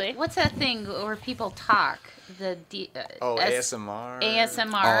 Probably. What's that thing where people talk? ASMR.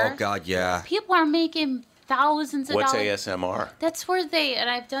 ASMR. Oh God, yeah. People are making thousands of What's dollars. ASMR? That's where and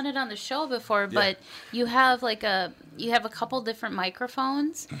I've done it on the show before, but you have a couple different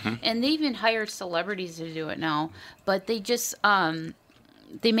microphones, and they even hire celebrities to do it now. But they just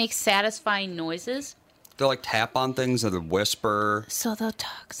they make satisfying noises. They'll like tap on things and whisper. So they'll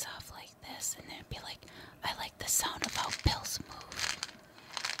talk soft like this, and then be like, "I like the sound of how pills move,"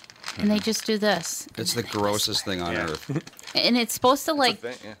 and they just do this. It's the grossest thing on earth. And it's supposed to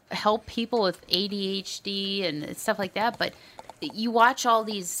thing, help people with ADHD and stuff like that. But you watch all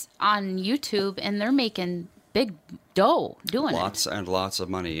these on YouTube, and they're making big dough doing lots and lots of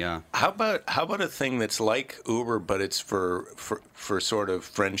money. Yeah. How about a thing that's like Uber, but it's for sort of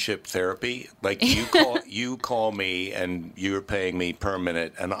friendship therapy? Like you call me and you're paying me per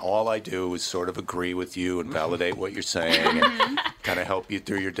minute, and all I do is sort of agree with you and validate what you're saying and kind of help you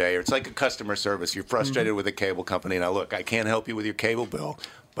through your day. Or it's like a customer service. You're frustrated with a cable company. Now look, I can't help you with your cable bill,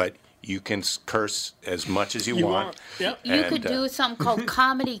 but you can curse as much as you want. Yep. You could do something called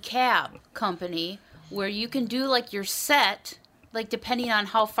Comedy Cab Company, where you can do like your set, like depending on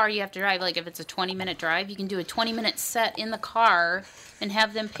how far you have to drive. Like if it's a 20-minute drive, you can do a 20-minute set in the car and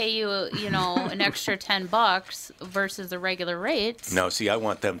have them pay you, an extra $10 versus the regular rates. No, see, I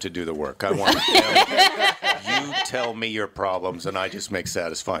want them to do the work. I want them. You tell me your problems, and I just make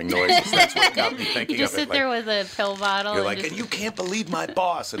satisfying noises. That's what got me thinking You just of it. sit there with a pill bottle. You're and like, and you can't believe my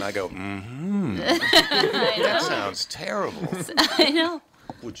boss. And I go, that sounds terrible. I know.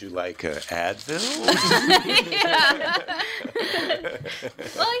 Would you like an Advil?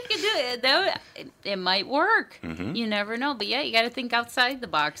 Well, you can do it. It might work. Mm-hmm. You never know. But yeah, you got to think outside the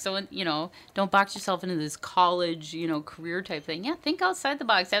box. So, don't box yourself into this college, career type thing. Yeah, think outside the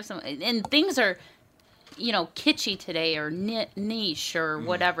box. Have some, and things are, kitschy today or niche or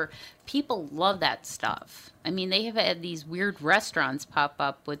whatever. People love that stuff. I mean, they have had these weird restaurants pop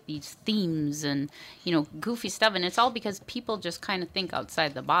up with these themes and, goofy stuff. And it's all because people just kind of think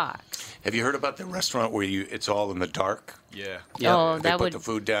outside the box. Have you heard about the restaurant where it's all in the dark? Yeah. Oh, They that put would. the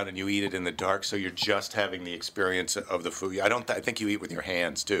food down and you eat it in the dark, so you're just having the experience of the food. I think you eat with your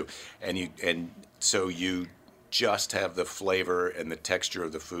hands too, and so you just have the flavor and the texture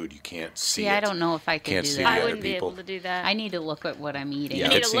of the food. You can't see it. I don't know if I could Can't do see that. the I other wouldn't be people. able to do that. I need to look at what I'm eating. Yeah, I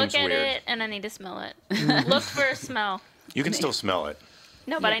need it to look seems at weird. it and I need to smell it. Look for a smell. You can still smell it.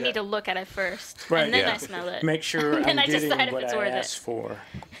 No, but I need to look at it first, Right. and then Yeah. I smell it. Make sure And then I'm I decide getting if what it's I worth it. asked for.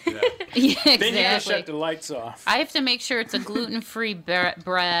 Yeah, Then you gotta exactly. shut the lights off. I have to make sure it's a gluten-free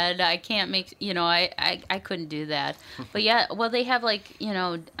bread. I can't make, I couldn't do that. But yeah, well, they have I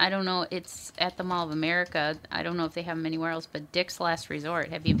don't know, it's at the Mall of America. I don't know if they have them anywhere else, but Dick's Last Resort.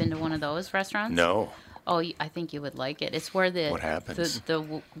 Have you been to one of those restaurants? No. Oh, I think you would like it. It's where What happens?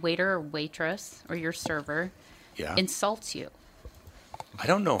 the waiter or waitress or your server Yeah. insults you. I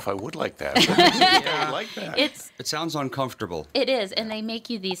don't know if I would like that. But I would like that. It sounds uncomfortable. It is, and they make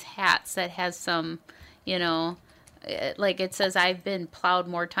you these hats that has some, like it says, I've been plowed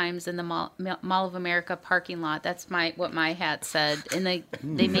more times in the Mall of America parking lot. That's what my hat said. And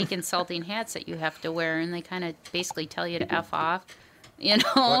they make insulting hats that you have to wear, and they kind of basically tell you to F off, or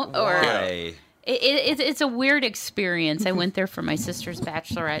Why? It's a weird experience. I went there for my sister's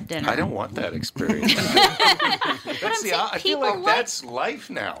bachelorette dinner. I don't want that experience. I feel like that's life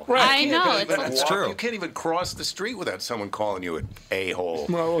now. Right. I know. That's true. You can't even cross the street without someone calling you an a-hole.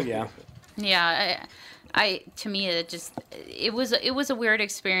 Oh, yeah. Yeah. To me, it was a weird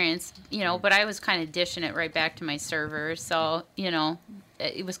experience, but I was kind of dishing it right back to my server. So,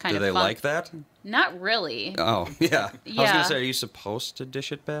 it was kind of fun. Do they like that? Not really. Oh, yeah. I was going to say, are you supposed to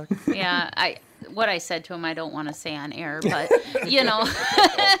dish it back? Yeah. What I said to him, I don't want to say on air, but,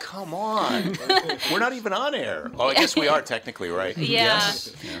 Oh, come on. We're not even on air. Oh, I guess we are technically, right? Yeah.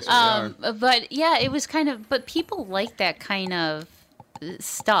 Yes we are. But, yeah, it was but people like that kind of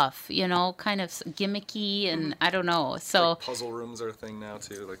stuff, kind of gimmicky, and I don't know. So like puzzle rooms are a thing now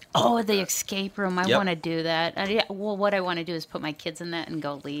too. The escape room. I want to do that. What I want to do is put my kids in that and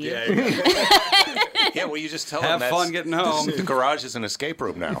go leave. Yeah, well, you just tell them have fun getting home. The garage is an escape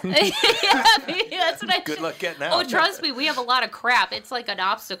room now. That's what Good luck getting out. Oh, trust me, we have a lot of crap. It's like an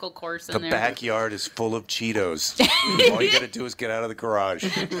obstacle course in there. The backyard is full of Cheetos. All you got to do is get out of the garage.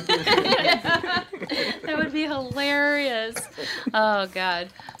 That would be hilarious. Oh God,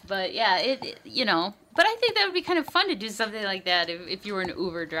 but yeah, But I think that would be kind of fun to do something like that if you were an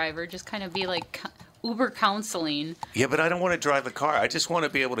Uber driver. Just kind of be like Uber counseling. Yeah, but I don't want to drive the car. I just want to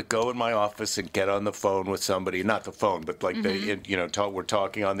be able to go in my office and get on the phone with somebody. Not the phone, but like we're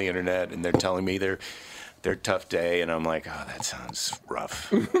talking on the internet, and they're telling me their tough day, and I'm like, oh, that sounds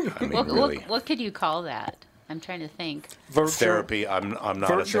rough. I mean, really. What could you call that? I'm trying to think. Therapy. I'm not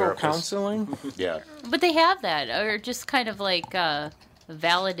a therapist. Virtual counseling? Yeah. But they have that, or just kind of like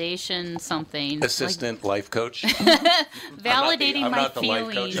validation something. Assistant life coach. Validating I'm my not the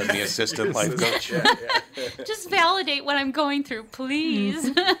feelings. life coach. I'm the assistant life coach. Just validate what I'm going through, please.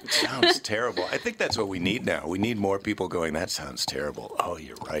 Sounds terrible. I think that's what we need now. We need more people going, that sounds terrible. Oh,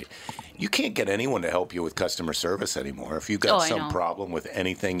 you're right. You can't get anyone to help you with customer service anymore. If you've got some problem with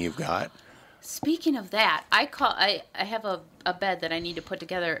anything you've got. Speaking of that, I have a bed that I need to put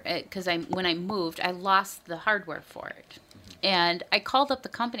together because when I moved, I lost the hardware for it. And I called up the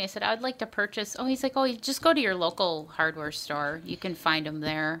company. I said, I would like to purchase. Oh, he's like, you just go to your local hardware store. You can find them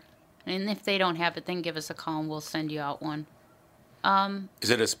there. And if they don't have it, then give us a call and we'll send you out one.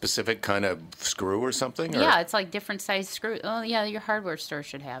 Is it a specific kind of screw or something? Yeah, it's like different size screw. Oh, yeah, your hardware store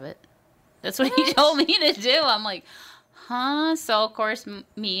should have it. That's what he told me to do. I'm like, huh? So, of course, I'm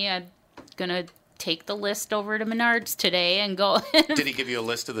going to take the list over to Menards today and go. Did he give you a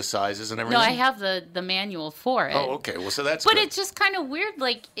list of the sizes and everything? No, I have the manual for it. Oh, okay. Well, so that's But good. it's just kind of weird.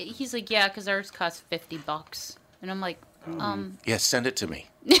 Like, he's like, yeah, because ours costs $50. And I'm like, Yeah, send it to me.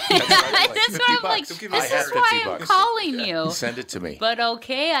 That's what I'm like, this is why I'm calling you. Send it to me. But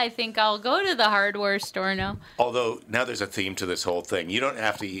okay, I think I'll go to the hardware store now. Although, now there's a theme to this whole thing. You don't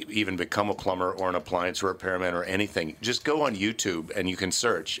have to even become a plumber or an appliance repairman or anything. Just go on YouTube and you can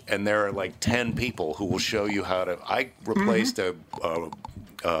search. And there are like 10 people who will show you how to... I replaced a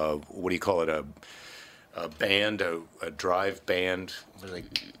what do you call it? A band, a drive band.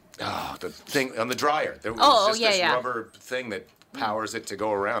 The thing on the dryer. There was this rubber thing that powers it to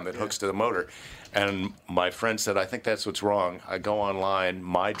go around that hooks to the motor. And my friend said, I think that's what's wrong. I go online,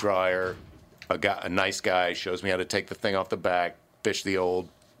 my dryer, a nice guy shows me how to take the thing off the back, fish the old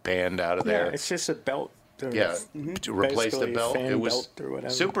band out of there. Yeah, it's just a belt. To replace the belt. It was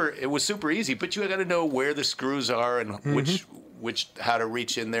super. It was super easy, but you got to know where the screws are and which how to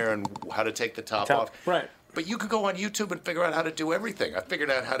reach in there and how to take the top off. Right. But you could go on YouTube and figure out how to do everything. I figured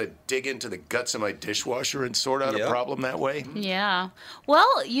out how to dig into the guts of my dishwasher and sort out a problem that way. Yeah.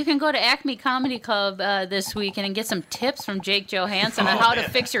 Well, you can go to Acme Comedy Club this weekend and get some tips from Jake Johannsen on how to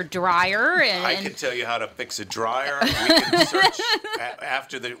fix your dryer. I can tell you how to fix a dryer. We can search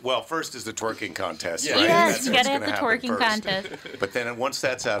after the... Well, first is the twerking contest. Yeah. Right? Yes, you got to have the twerking contest. But then once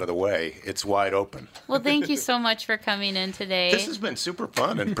that's out of the way, it's wide open. Well, thank you so much for coming in today. This has been super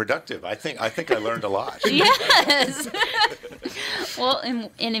fun and productive. I think I learned a lot. Yes. Well,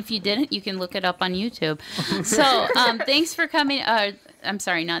 and if you didn't, you can look it up on YouTube. So, thanks for coming. I'm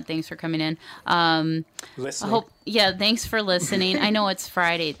sorry, not thanks for coming in. Listening. Thanks for listening. I know it's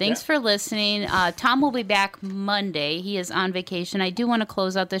Friday. Thanks for listening. Tom will be back Monday. He is on vacation. I do want to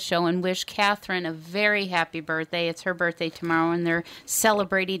close out the show and wish Catherine a very happy birthday. It's her birthday tomorrow, and they're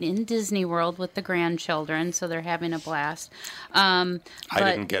celebrating in Disney World with the grandchildren, so they're having a blast. I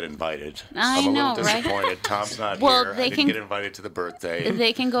didn't get invited. I'm a know, little disappointed. Right? Tom's not here. I didn't get invited to the birthday.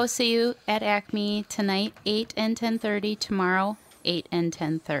 They can go see you at Acme tonight, 8 and 10:30. Tomorrow, 8 and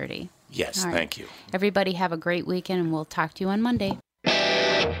 10:30. Yes, right. Thank you. Everybody have a great weekend, and we'll talk to you on Monday.